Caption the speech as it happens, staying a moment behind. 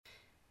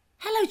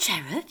Hello,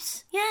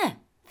 cherubs. Yeah,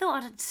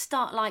 thought I'd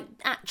start,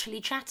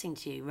 actually chatting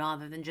to you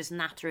rather than just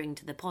nattering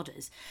to the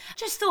podders.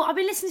 Just thought, I've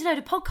been listening to a load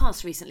of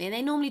podcasts recently and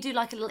they normally do, a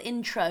little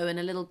intro and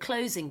a little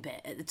closing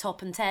bit at the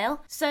top and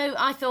tail. So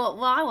I thought,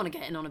 well, I want to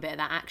get in on a bit of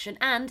that action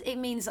and it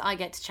means that I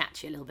get to chat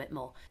to you a little bit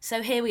more.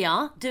 So here we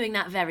are, doing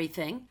that very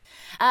thing.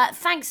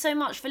 Thanks so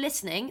much for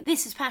listening.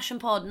 This is Passion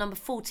Pod number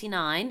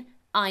 49.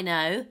 I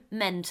know,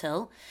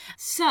 mental.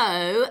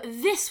 So,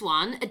 this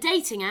one, a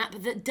dating app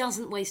that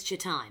doesn't waste your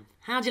time.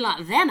 How do you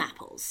like them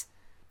apples?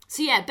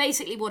 So yeah,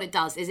 basically what it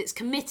does is it's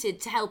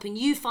committed to helping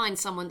you find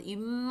someone that you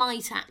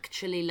might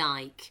actually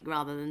like,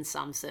 rather than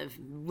some sort of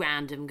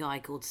random guy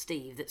called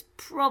Steve that's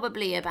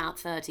probably about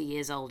 30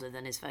 years older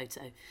than his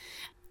photo.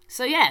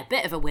 So yeah,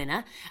 bit of a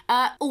winner.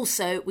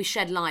 Also, we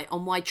shed light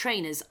on why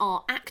trainers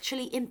are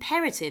actually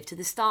imperative to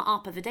the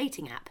start-up of a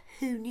dating app.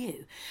 Who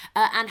knew?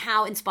 And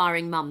how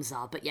inspiring mums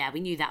are. But yeah, we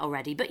knew that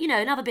already. But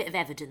another bit of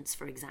evidence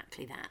for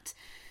exactly that.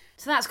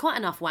 So that's quite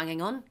enough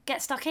wanging on.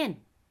 Get stuck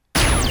in.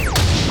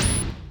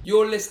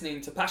 You're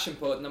listening to Passion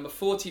Pod number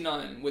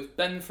 49 with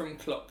Ben from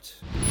Clocked.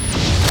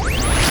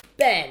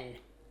 Ben,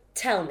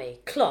 tell me,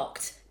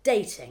 Clocked,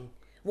 dating.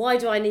 Why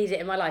do I need it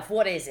in my life?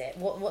 What is it?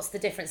 What's the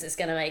difference it's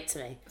going to make to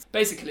me?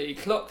 Basically,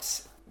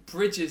 Clocked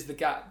bridges the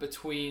gap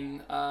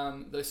between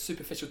those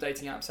superficial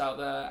dating apps out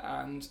there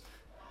and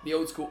the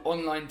old school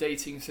online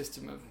dating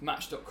system of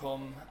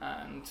Match.com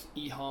and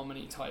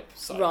eHarmony type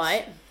sites.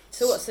 Right.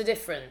 So what's the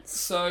difference?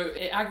 So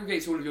it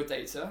aggregates all of your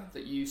data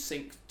that you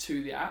sync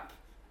to the app.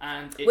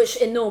 And which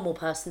in normal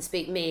person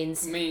speak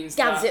means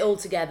gathers it all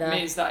together.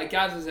 Means that it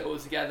gathers it all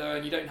together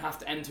and you don't have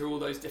to enter all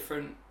those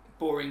different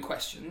boring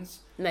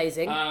questions.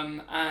 Amazing.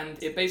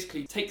 And it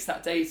basically takes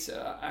that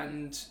data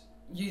and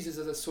uses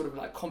as a sort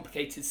of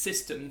complicated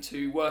system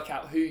to work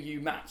out who you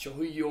match or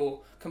who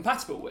you're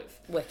compatible with.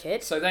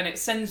 Wicked. So then it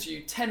sends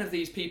you 10 of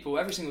these people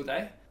every single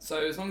day. So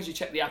as long as you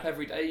check the app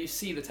every day, you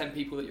see the 10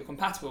 people that you're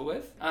compatible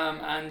with.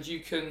 And you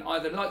can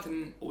either like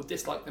them or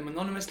dislike them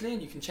anonymously,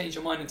 and you can change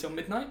your mind until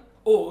midnight.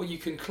 Or you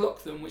can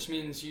clock them, which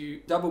means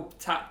you double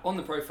tap on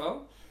the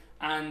profile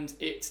and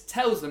it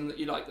tells them that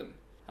you like them.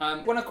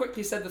 When I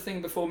quickly said the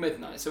thing before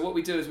midnight, so what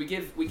we do is we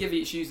give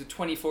each user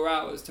 24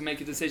 hours to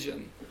make a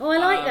decision. Oh, I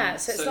like that.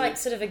 So it's like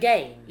sort of a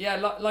game. Yeah,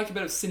 like a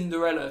bit of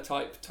Cinderella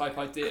type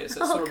idea.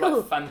 So it's sort of cool.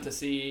 like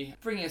fantasy,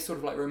 bringing a sort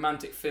of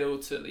romantic feel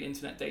to the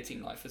internet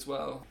dating life as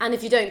well. And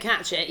if you don't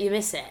catch it, you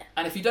miss it.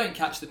 And if you don't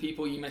catch the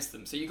people, you miss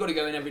them. So you've got to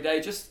go in every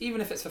day, just even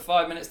if it's for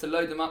 5 minutes to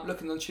load them up,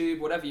 look on the tube,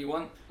 whatever you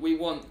want. We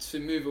want to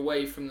move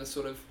away from the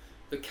sort of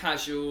the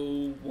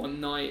casual one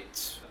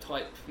night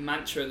type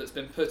mantra that's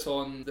been put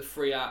on the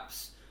free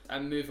apps,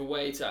 and move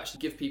away to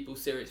actually give people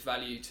serious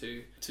value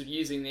to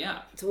using the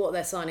app. To what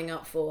they're signing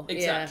up for.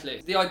 Exactly.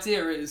 Yeah. The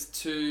idea is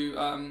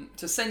to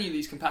send you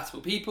these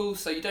compatible people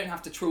so you don't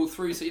have to trawl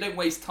through, so you don't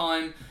waste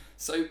time.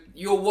 So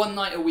your one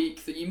night a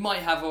week that you might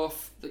have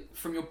off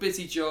from your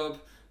busy job,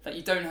 that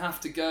you don't have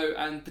to go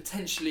and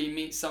potentially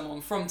meet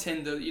someone from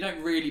Tinder that you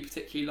don't really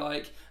particularly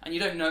like and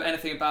you don't know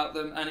anything about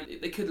them, and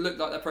they could look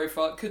like their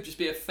profile, it could just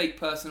be a fake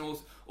person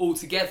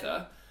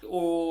altogether,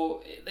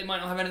 or they might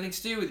not have anything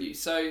to do with you.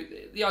 So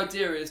the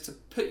idea is to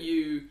put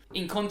you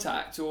in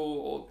contact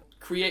or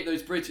create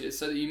those bridges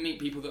so that you meet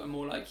people that are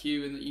more like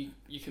you and that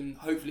you can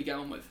hopefully get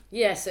on with.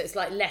 Yeah, so it's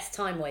like less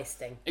time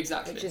wasting.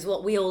 Exactly. Which is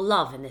what we all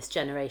love in this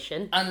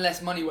generation. And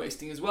less money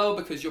wasting as well,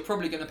 because you're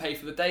probably going to pay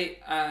for the date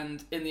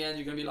and in the end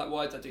you're going to be like,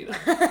 why did I do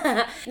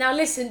that? Now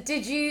listen,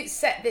 did you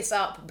set this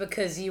up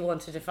because you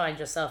wanted to find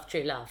yourself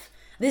true love?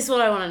 This is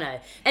what I want to know.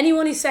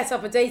 Anyone who set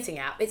up a dating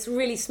app, it's a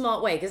really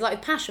smart way. Because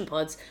with Passion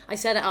Pods, I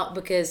set it up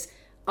because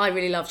I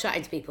really love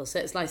chatting to people. So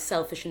it's like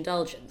selfish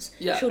indulgence.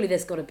 Yeah. Surely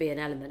there's got to be an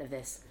element of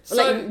this. Or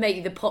like make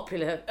you the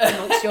popular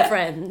amongst your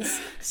friends.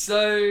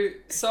 So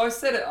I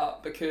set it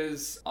up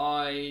because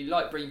I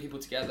like bringing people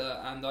together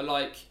and I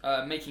like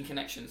making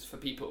connections for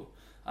people.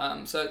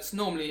 So it's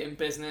normally in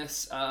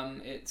business.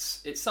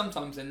 It's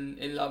sometimes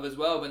in love as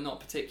well, but not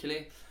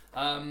particularly.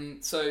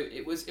 So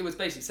it was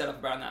basically set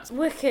up around that.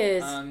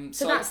 Wicked.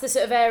 So that's the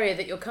sort of area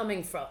that you're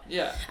coming from.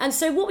 Yeah. And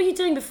so what were you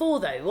doing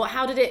before though?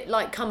 How did it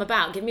come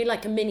about? Give me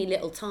a mini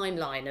little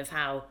timeline of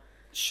how.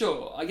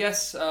 Sure. I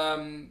guess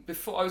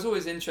before I was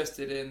always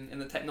interested in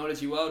the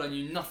technology world. I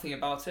knew nothing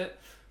about it.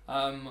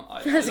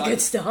 That's a good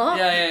start.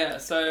 Yeah.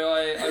 So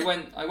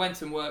I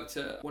went and worked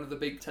at one of the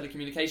big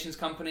telecommunications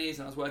companies,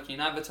 and I was working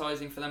in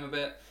advertising for them a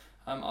bit.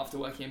 After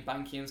working in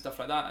banking and stuff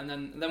like that, and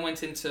then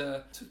went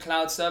into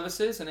cloud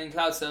services, and in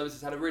cloud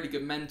services had a really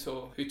good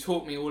mentor who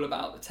taught me all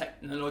about the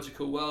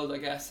technological world, I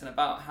guess, and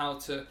about how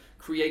to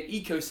create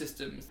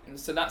ecosystems. And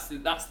so that's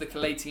the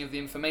collating of the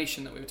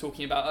information that we were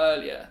talking about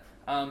earlier,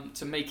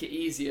 to make it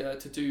easier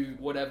to do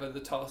whatever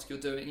the task you're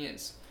doing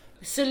is.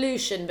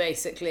 Solution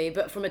basically,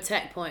 but from a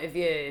tech point of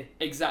view.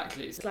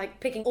 Exactly. It's like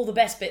picking all the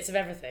best bits of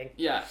everything.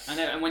 Yeah,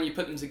 and when you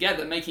put them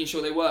together, making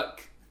sure they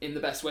work in the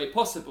best way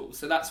possible.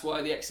 So that's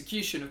why the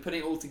execution of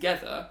putting it all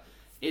together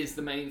is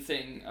the main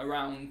thing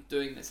around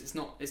doing this. It's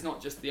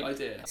not just the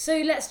idea. So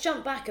let's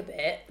jump back a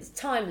bit.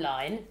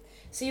 Timeline.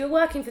 So you were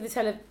working for the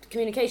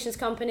telecommunications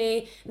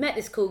company, met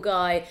this cool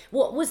guy.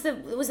 Was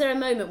there a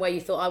moment where you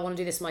thought, I want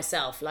to do this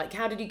myself? Like,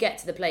 how did you get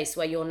to the place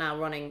where you're now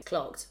running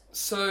Clocked?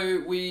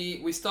 So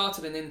we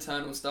started an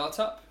internal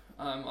startup,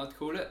 I'd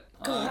call it.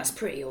 God, that's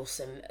pretty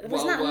awesome.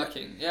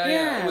 Working.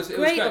 Yeah. It was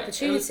great great.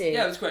 opportunity.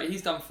 It was great.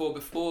 He's done 4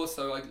 before,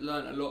 so I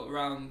learnt a lot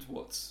around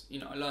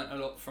I learnt a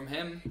lot from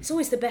him. It's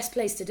always the best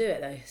place to do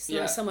it, though.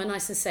 It's somewhere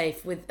nice and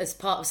safe as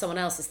part of someone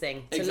else's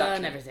thing to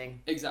learn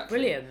everything. Exactly.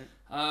 Brilliant.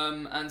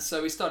 And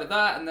so we started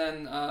that, and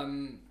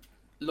then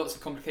lots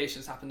of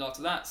complications happened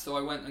after that. So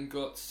I went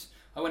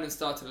and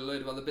started a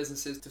load of other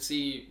businesses to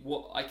see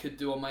what I could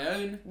do on my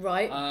own.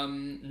 Right.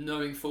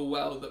 Knowing full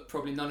well that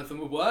probably none of them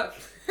would work.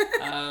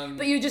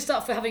 But you were just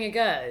up for having a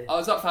go. I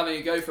was up for having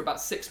a go for about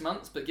 6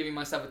 months, but giving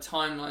myself a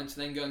timeline to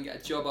then go and get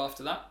a job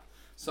after that.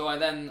 So I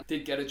then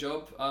did get a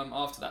job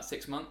after that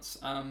 6 months.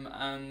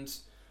 And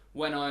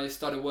when I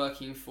started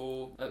working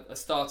for a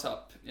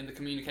startup in the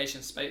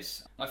communications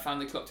space, I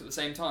found Clocked at the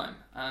same time.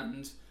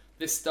 And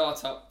this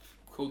startup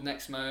called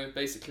Nexmo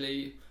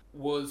basically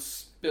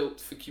was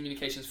built for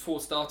communications for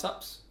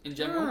startups in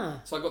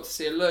general. So I got to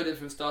see a load of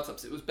different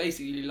startups. It was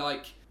basically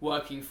like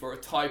working for a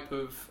type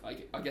of,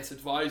 I guess,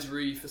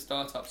 advisory for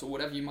startups, or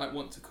whatever you might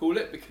want to call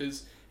it,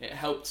 because it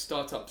helped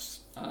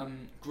startups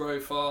grow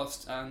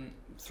fast and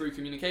through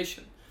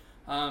communication.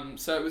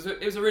 So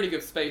it was a really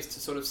good space to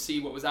sort of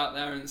see what was out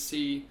there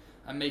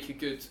and make a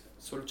good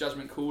sort of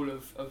judgment call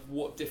of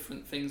what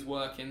different things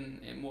work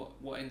in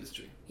what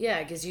industry.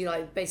 Yeah, because you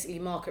basically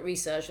market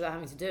research without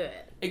having to do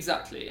it.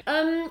 Exactly.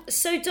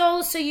 So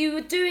Dol, you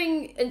were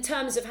doing, in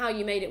terms of how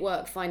you made it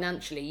work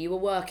financially, you were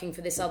working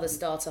for this other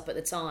startup at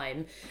the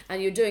time,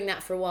 and you were doing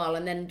that for a while,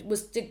 and then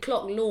did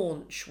Clock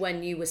launch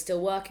when you were still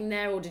working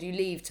there, or did you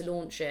leave to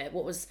launch it?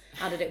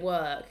 How did it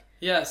work?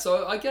 Yeah,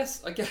 so I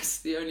guess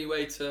the only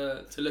way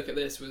to look at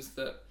this was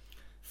that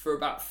for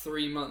about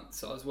 3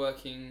 months I was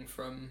working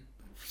from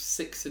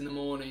 6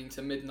 a.m.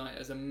 to midnight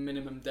as a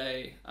minimum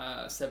day,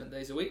 7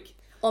 days a week.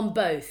 On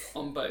both?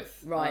 On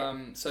both.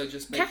 Right. So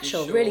just making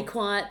Catch-all, sure... really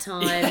quiet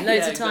time,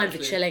 loads of time for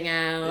chilling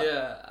out.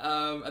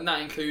 Yeah, and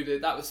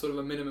that was sort of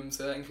a minimum,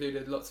 so that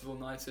included lots of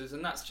all-nighters,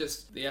 and that's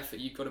just the effort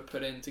you've got to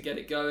put in to get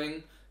it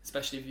going,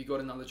 especially if you've got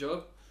another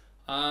job.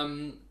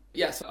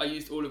 So I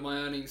used all of my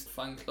earnings to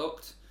fund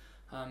Clocked,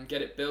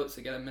 get it built,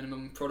 so get a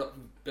minimum product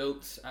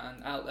built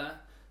and out there.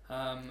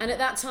 And at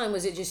that time,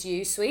 was it just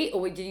you, Sweet,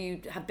 or did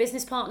you have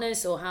business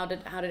partners, or how did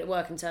it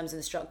work in terms of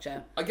the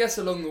structure? I guess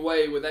along the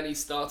way with any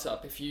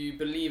startup, if you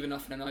believe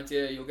enough in an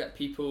idea, you'll get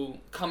people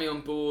coming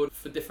on board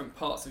for different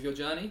parts of your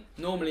journey.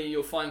 Normally,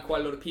 you'll find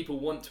quite a lot of people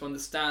want to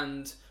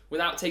understand,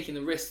 without taking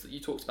the risk that you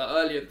talked about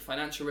earlier, the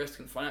financial risk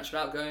and the financial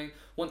outgoing,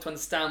 want to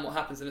understand what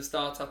happens in a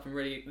startup and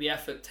really the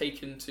effort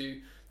taken to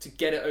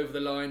get it over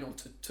the line, or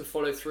to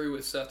follow through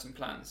with certain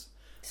plans.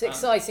 It's an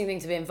exciting thing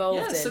to be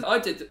involved in. So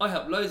I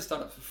helped loads of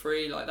startups for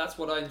free. That's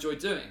what I enjoy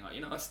doing.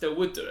 I still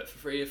would do it for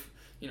free if,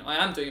 I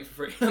am doing it for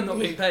free. I'm not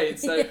being paid.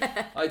 So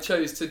I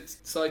chose to,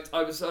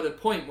 I was at a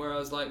point where I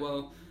was like,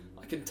 well,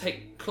 I can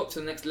take Clocked to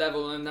the next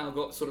level, and I've now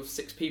got sort of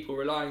 6 people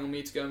relying on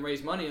me to go and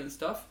raise money and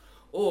stuff.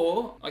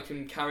 Or I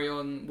can carry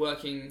on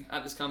working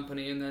at this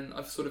company, and then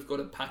I've sort of got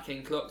to pack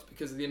in Clocked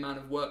because of the amount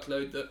of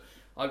workload that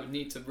I would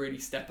need to really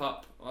step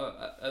up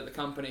at the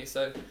company.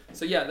 So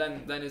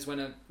then is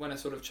when I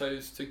sort of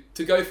chose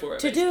to go for it.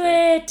 To do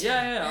it!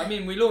 Yeah. I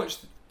mean, we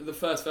launched the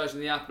first version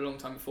of the app a long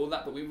time before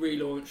that, but we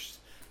relaunched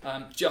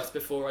just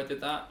before I did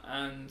that.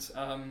 And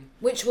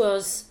Which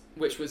was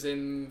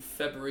in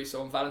February,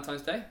 so on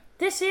Valentine's Day.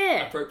 This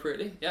year?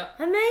 Appropriately, yeah.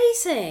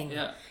 Amazing!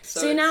 Yeah.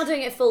 So you're now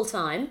doing it full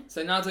time?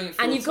 So now doing it full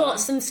time. And you've got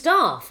some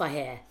staff, I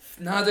hear.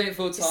 Now doing it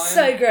full time.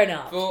 So grown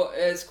up. But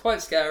it's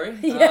quite scary.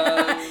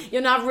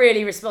 You're now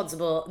really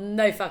responsible.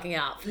 No fucking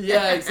up.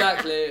 Yeah,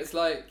 exactly. It's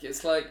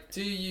like,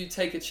 do you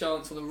take a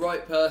chance on the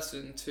right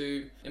person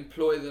to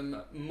employ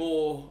them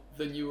more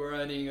than you were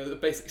earning a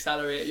basic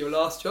salary at your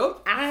last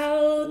job?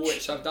 Ouch.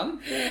 Which I've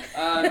done.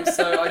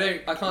 So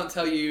I can't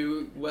tell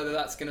you whether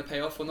that's going to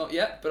pay off or not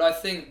yet. But I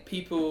think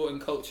people and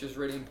culture is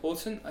really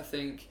important. I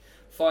think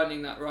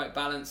finding that right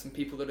balance and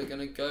people that are going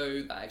to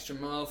go that extra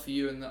mile for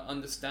you and that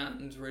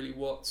understand really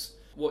what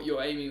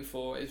you're aiming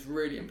for is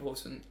really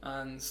important.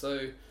 And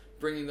so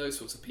bringing those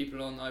sorts of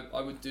people on,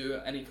 I would do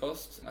at any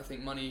cost. I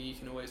think money, you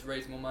can always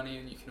raise more money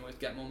and you can always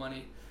get more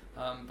money,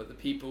 but the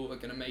people are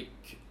going to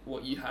make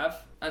what you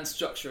have. And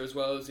structure as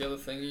well is the other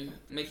thing,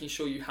 making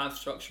sure you have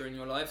structure in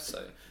your life.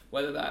 So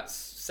whether that's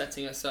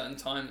setting a certain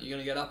time that you're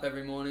going to get up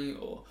every morning,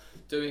 or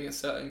doing a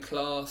certain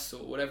class,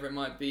 or whatever it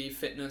might be,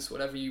 fitness,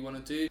 whatever you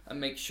want to do,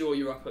 and make sure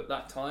you're up at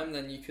that time,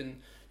 then you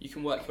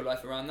can work your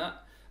life around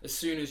that. As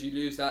soon as you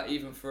lose that,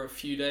 even for a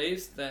few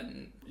days,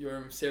 then you're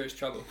in serious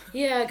trouble.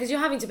 Yeah, because you're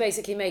having to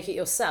basically make it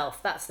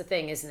yourself. That's the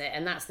thing, isn't it?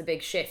 And that's the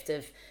big shift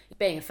of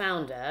being a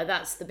founder.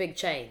 That's the big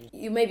change.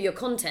 Maybe your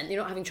content,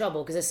 you're not having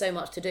trouble because there's so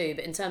much to do,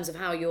 but in terms of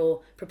how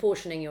you're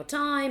proportioning your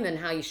time and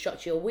how you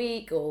structure your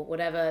week or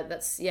whatever,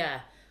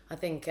 I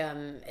think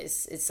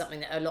it's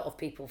something that a lot of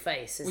people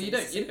face. Well, you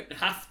don't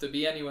have to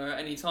be anywhere at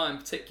any time,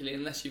 particularly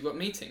unless you've got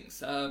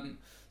meetings.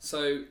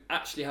 So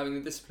actually having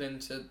the discipline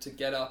to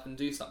get up and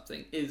do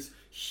something is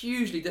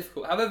hugely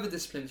difficult, however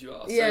disciplined you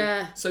are.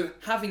 Yeah. So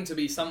having to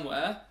be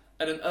somewhere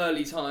at an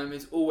early time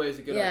is always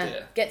a good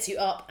idea. Gets you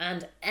up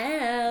and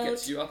out.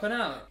 Gets you up and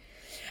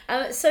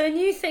out. So a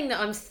new thing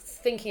that I'm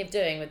thinking of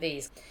doing with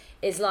these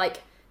is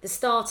like the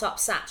startup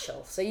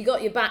satchel. So you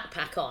got your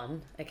backpack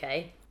on,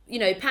 okay? You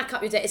know, pack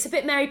up your day. It's a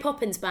bit Mary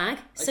Poppins bag,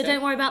 so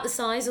don't worry about the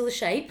size or the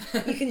shape.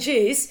 You can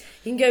choose.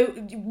 You can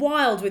go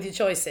wild with your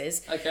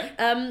choices. Okay.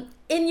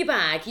 In your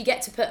bag, you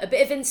get to put a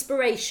bit of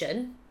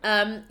inspiration.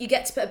 You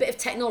get to put a bit of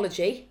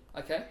technology.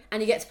 Okay.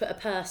 And you get to put a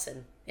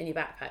person in your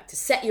backpack to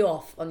set you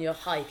off on your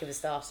hike of a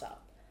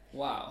startup.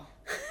 Wow.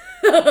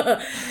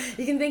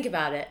 You can think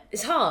about it.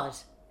 It's hard.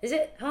 Is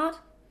it hard?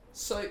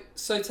 So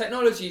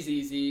technology is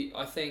easy.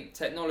 I think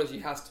technology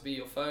has to be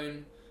your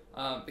phone.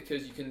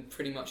 Because you can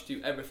pretty much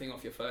do everything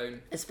off your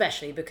phone.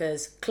 Especially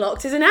because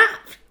Clocked is an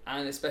app.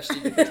 And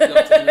especially because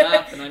Clocked is an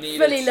app, and I needed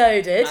fully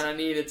loaded. And I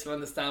needed to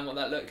understand what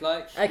that looked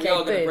like. Okay, we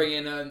are going to boom. bring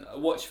in a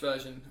watch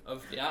version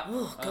of the app.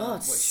 Oh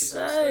God, which is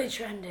so also,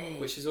 trendy.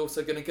 Which is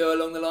also going to go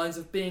along the lines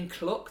of being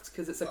clocked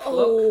because it's a clock.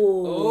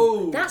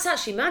 Oh, that's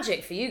actually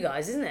magic for you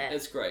guys, isn't it?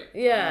 It's great.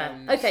 Yeah.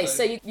 Okay,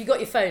 so you got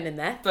your phone in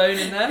there. Phone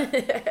in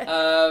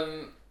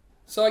there.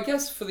 So I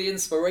guess for the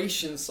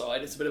inspiration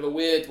side, it's a bit of a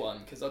weird one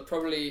because I'd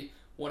probably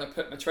want to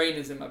put my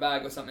trainers in my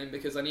bag or something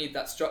because I need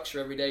that structure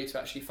every day to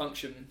actually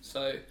function.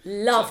 So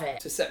Love it.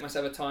 To set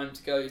myself a time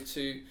to go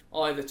to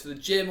either to the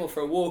gym or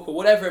for a walk or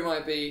whatever it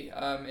might be,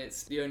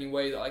 it's the only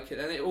way that I can.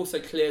 And it also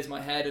clears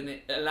my head and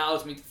it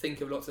allows me to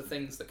think of lots of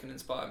things that can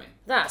inspire me.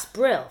 That's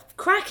brill.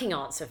 Cracking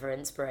answer for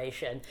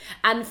inspiration.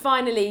 And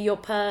finally, your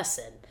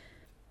person.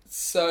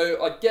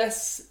 So I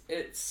guess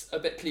it's a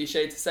bit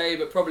cliche to say,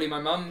 but probably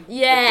my mum.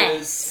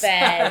 Yes,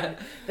 Ben.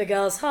 The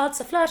girls' hearts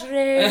are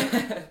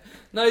fluttering.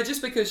 No,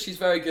 just because she's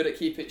very good at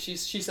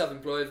she's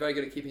self-employed, very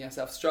good at keeping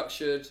herself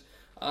structured.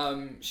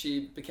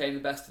 She became the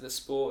best of the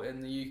sport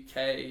in the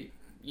UK,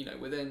 you know,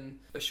 within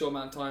a short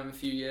amount of time, a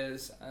few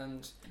years.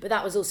 But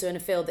that was also in a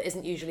field that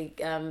isn't usually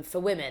for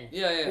women.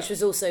 Yeah. Which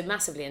was also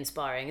massively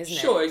inspiring, isn't it?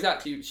 Sure,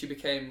 exactly. She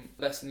became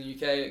best in the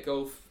UK at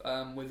golf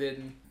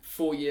within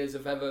 4 years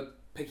of ever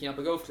picking up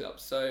a golf club.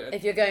 So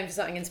if you're going for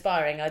something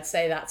inspiring, I'd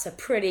say that's a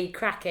pretty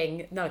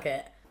cracking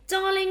nugget.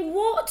 Darling,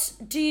 what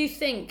do you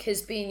think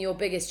has been your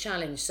biggest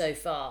challenge so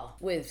far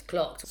with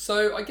Clocked?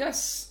 So I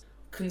guess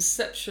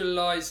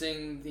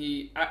conceptualising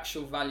the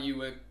actual value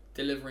we're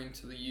delivering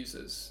to the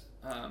users.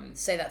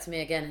 Say that to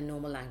me again in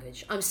normal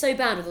language. I'm so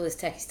bad with all this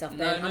techie stuff,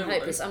 Ben. I'm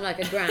hopeless. I'm like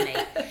a granny.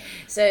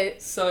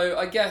 So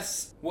I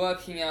guess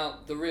working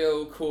out the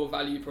real core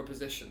value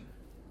proposition.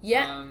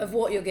 Yeah, of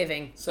what you're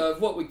giving. So of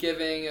what we're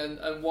giving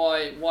and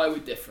why we're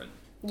different.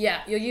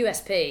 Yeah, your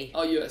USP.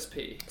 Our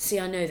USP. See,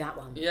 I know that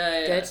one.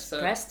 Yeah. Good. So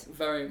impressed?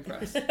 Very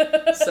impressed.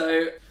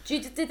 So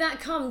did that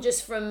come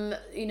just from,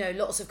 you know,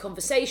 lots of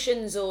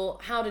conversations, or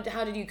how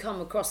did you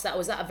come across that?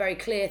 Was that a very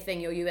clear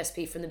thing, your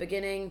USP from the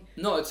beginning?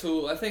 Not at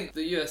all. I think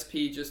the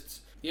USP,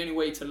 just the only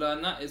way to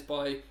learn that is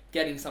by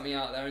getting something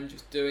out there and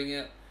just doing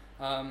it.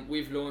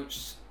 We've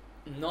launched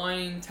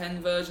 9-10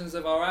 versions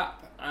of our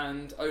app,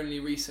 and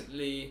only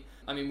recently,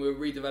 I mean, we're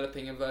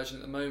redeveloping a version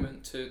at the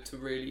moment to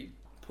really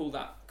pull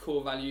that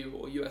core value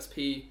or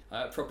USP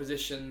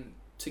proposition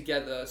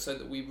together so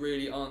that we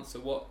really answer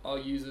what our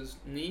users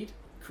need.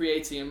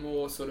 Creating a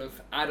more sort of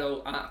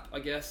adult app, I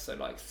guess, so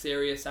like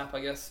serious app,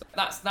 I guess.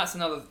 That's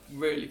another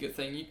really good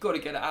thing. You've got to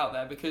get it out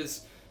there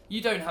because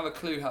you don't have a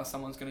clue how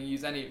someone's going to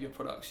use any of your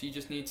products. You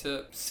just need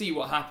to see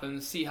what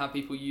happens, see how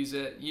people use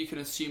it. You can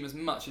assume as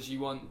much as you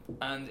want,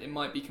 and it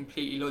might be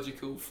completely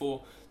logical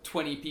for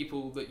 20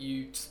 people that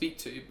you speak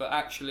to, but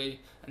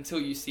actually, until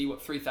you see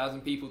what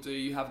 3,000 people do,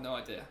 you have no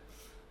idea.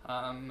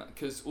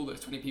 Because all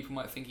those 20 people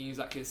might be thinking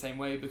exactly the same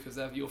way because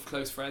they're your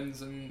close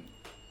friends and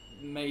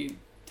may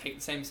take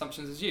the same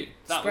assumptions as you.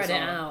 Spread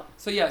it out.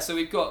 So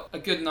we've got a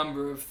good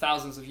number of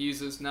thousands of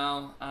users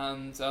now,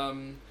 and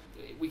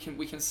we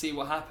can see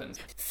what happens.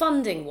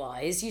 Funding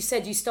wise, you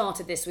said you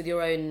started this with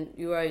your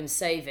own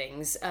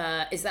savings.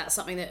 Is that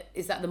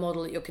the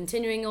model that you're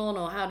continuing on,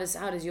 or how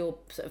does your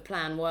sort of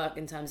plan work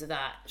in terms of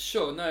that?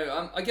 Sure.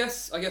 No. I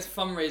guess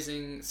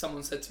fundraising.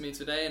 Someone said to me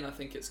today, and I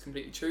think it's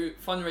completely true.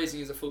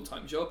 Fundraising is a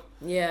full-time job.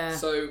 Yeah.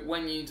 So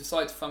when you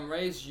decide to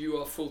fundraise, you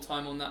are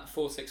full-time on that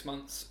for 6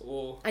 months,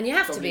 and you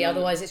have to be,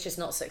 otherwise it's just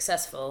not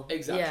successful.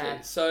 Exactly.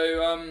 Yeah.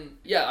 So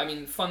I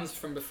mean, funds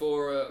from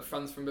before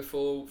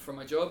from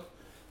my job.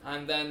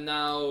 And then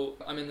now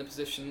I'm in the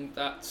position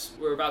that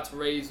we're about to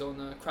raise on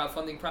a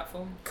crowdfunding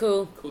platform.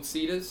 Cool. Called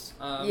Cedars.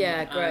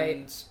 Yeah,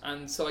 great.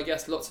 And so I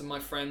guess lots of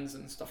my friends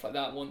and stuff like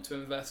that want to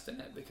invest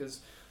in it because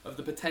of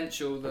the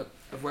potential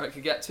of where it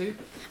could get to.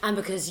 And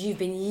because you've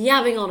been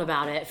yabbing on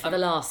about it for the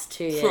last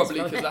 2 years.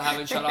 Probably because I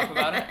haven't shut up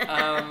about it.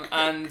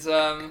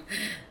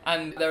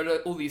 And there are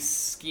all these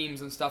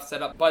schemes and stuff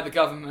set up by the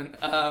government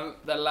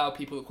that allow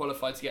people that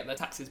qualify to get their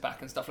taxes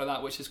back and stuff like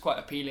that, which is quite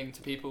appealing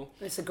to people.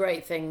 It's a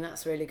great thing.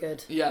 That's really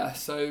good. Yeah,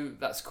 so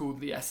that's called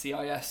the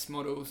SCIS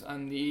models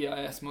and the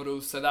EIS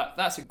models. So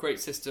that's a great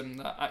system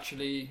that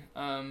actually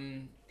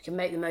You can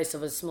make the most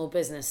of a small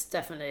business,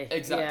 definitely.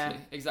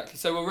 Exactly.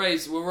 So we'll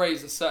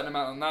raise a certain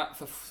amount on that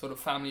for sort of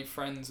family,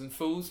 friends, and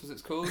fools, as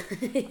it's called,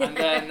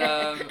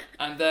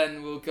 and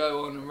then we'll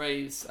go on and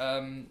raise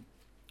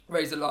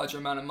a larger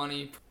amount of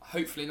money,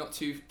 hopefully not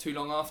too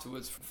long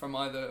afterwards, from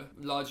either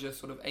larger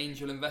sort of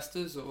angel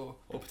investors or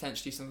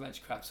potentially some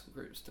venture capital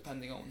groups,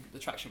 depending on the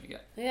traction we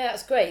get. Yeah,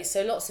 that's great.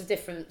 So lots of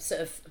different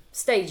sort of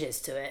stages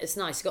to it. It's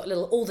nice. You've got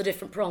all the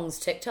different prongs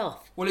ticked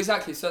off. Well,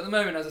 exactly. So at the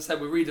moment, as I said,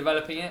 we're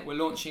redeveloping it. We're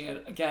launching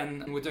it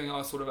again, and we're doing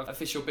our sort of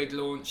official big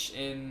launch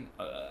in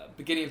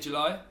beginning of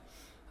July.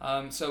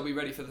 So we'll be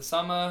ready for the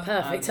summer.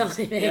 Perfect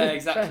timing. Yeah,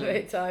 exactly.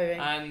 Perfect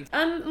timing.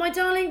 And my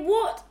darling,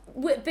 what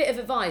bit of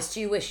advice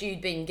do you wish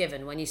you'd been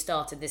given when you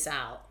started this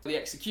out? the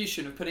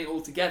execution of putting it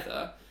all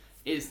together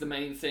is the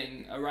main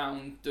thing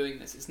around doing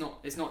this. It's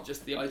not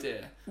just the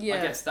idea. Yeah.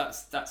 I guess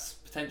that's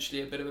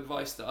potentially a bit of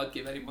advice that I'd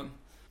give anyone.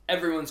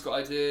 Everyone's got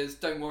ideas.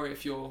 Don't worry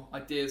if your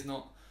idea's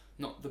not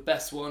the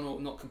best one or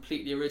not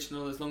completely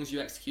original. As long as you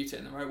execute it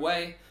in the right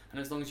way, and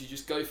as long as you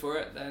just go for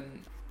it, then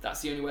that's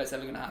the only way it's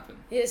ever going to happen.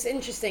 Yeah, it's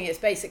interesting. It's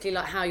basically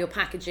like how you're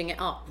packaging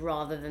it up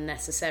rather than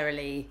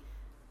necessarily,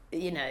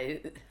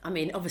 I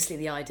mean, obviously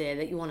the idea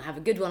that you want to have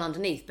a good one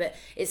underneath, but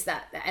it's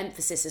that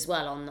emphasis as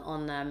well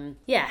on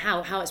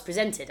how it's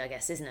presented, I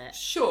guess, isn't it?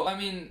 Sure. I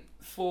mean,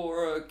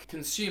 for a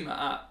consumer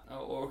app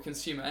or a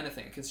consumer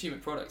consumer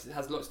products, it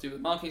has a lot to do with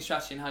marketing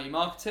strategy and how you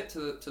market it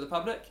to the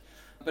public.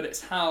 But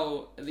it's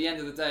how, at the end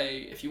of the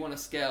day, if you want to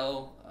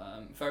scale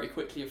very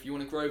quickly, if you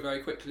want to grow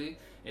very quickly,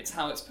 it's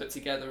how it's put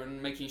together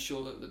and making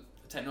sure that the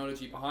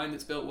technology behind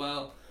it's built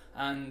well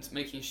and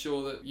making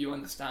sure that you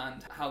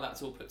understand how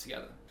that's all put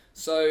together.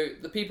 So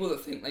the people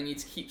that think they need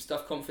to keep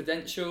stuff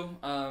confidential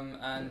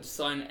and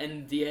sign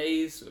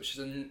NDAs, which is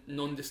a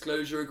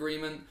non-disclosure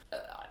agreement,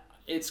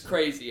 it's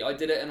crazy. I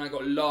did it and I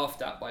got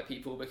laughed at by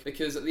people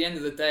because at the end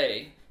of the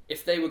day,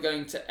 if they were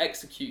going to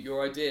execute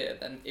your idea,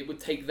 then it would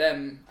take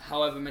them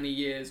however many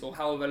years or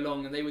however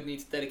long, and they would need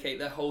to dedicate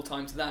their whole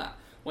time to that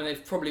when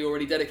they've probably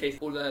already dedicated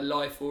all their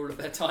life or all of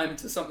their time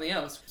to something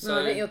else. So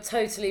no, I think you're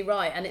totally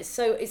right, and it's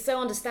so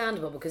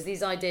understandable because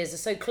these ideas are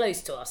so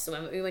close to us. So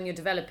when you're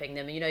developing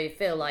them, you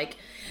feel like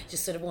you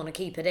just sort of want to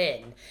keep it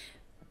in.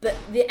 But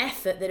the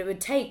effort that it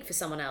would take for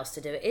someone else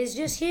to do it is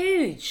just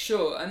huge.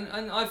 Sure,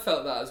 and I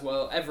felt that as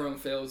well. Everyone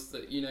feels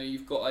that,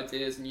 you've got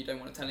ideas and you don't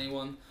want to tell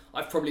anyone.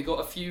 I've probably got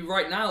a few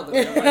right now that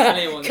I don't want to tell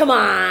anyone. Come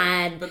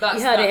on! But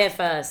you heard it here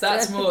first.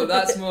 That's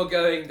more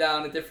going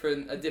down a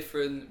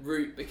different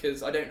route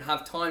because I don't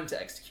have time to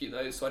execute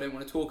those, so I don't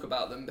want to talk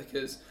about them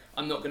because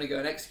I'm not going to go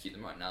and execute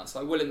them right now.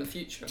 So I will in the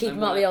future. Keep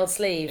them up the old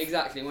sleeve.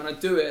 Exactly. When I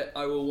do it,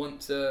 I will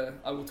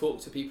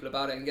talk to people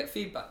about it and get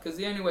feedback, because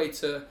the only way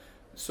to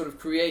sort of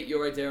create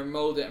your idea and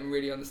mould it and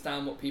really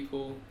understand what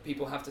people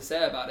have to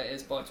say about it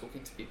is by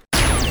talking to people.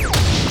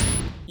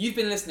 You've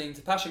been listening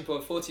to Passion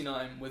Pod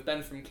 49 with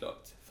Ben from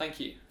Clocked. Thank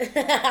you.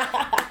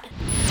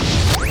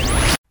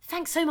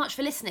 Thanks so much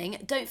for listening.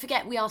 Don't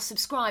forget we are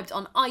subscribed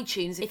on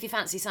iTunes if you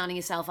fancy signing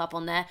yourself up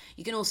on there.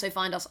 You can also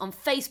find us on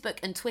Facebook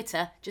and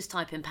Twitter. Just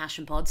type in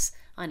Passion Pods.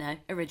 I know,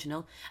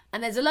 original.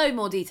 And there's a load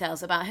more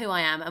details about who I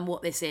am and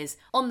what this is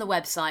on the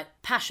website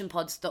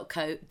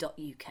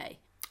passionpods.co.uk.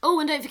 Oh,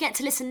 and don't forget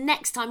to listen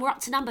next time. We're up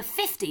to number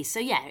 50,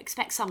 so yeah,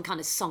 expect some kind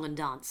of song and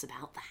dance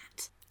about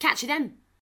that. Catch you then.